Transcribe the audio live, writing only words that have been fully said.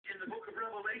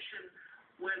Revelation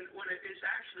when it is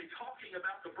actually talking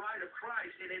about the bride of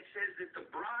Christ, and it says that the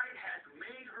bride hath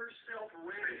made herself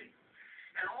ready.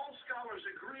 And all scholars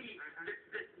agree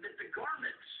that the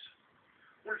garments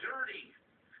were dirty,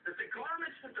 that the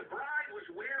garments that the bride was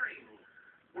wearing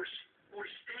were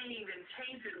stained and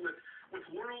tainted with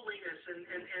worldliness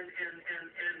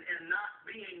and not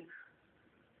being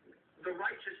the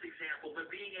righteous example, but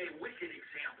being a wicked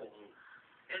example.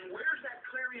 And where's that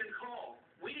clarion call?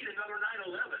 We need another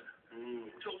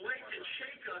 9/11 to wake and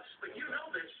shake us. But you know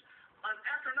this.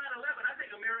 After 9/11, I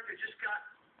think America just got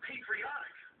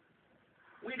patriotic.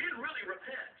 We didn't really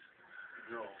repent.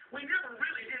 No. We never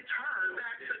really did turn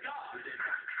back to God. You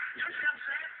know what I'm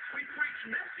saying? We preached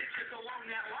messages along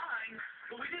that line,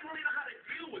 but we didn't really know how to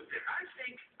deal with it.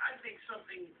 I think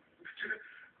something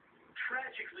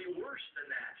tragically worse than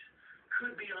that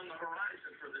could be on the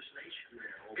horizon for this nation.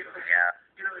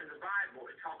 You know, in the Bible,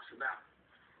 it talks about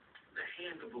the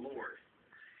hand of the Lord.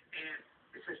 And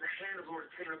it says the hand of the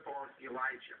Lord came upon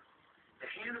Elijah. The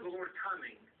hand of the Lord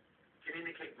coming can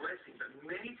indicate blessing, but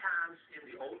many times in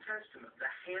the Old Testament, the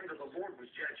hand of the Lord was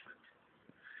judgment.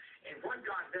 And what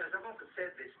God does, I've often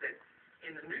said this, that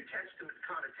in the New Testament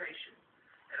connotation,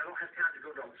 and I don't have time to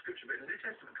go to all the scripture, but in the New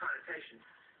Testament connotation,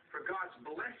 for God's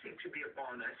blessing to be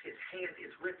upon us, his hand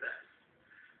is with us.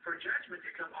 For judgment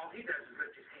to come, all he does is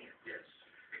lift his hand. Yes.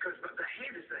 Because the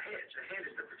hand is the hedge, the hand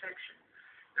is the protection.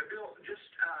 Now, Bill, just,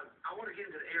 I want to get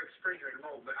into the Arab Spring here in a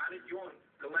moment, but you want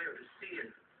the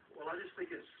Laodicean. Well, I just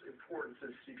think it's important,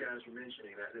 since you guys were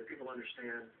mentioning that people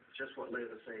understand just what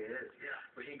Laodicea is. Yeah.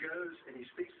 When he goes and he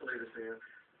speaks to Laodicea,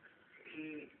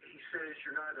 he says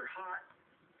you're neither hot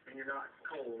and you're not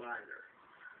cold either.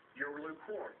 You're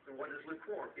lukewarm. And what is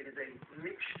lukewarm? It is a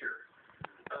mixture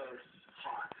of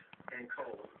hot and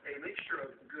cold, a mixture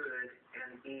of good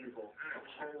and evil, of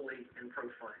holy and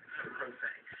profane.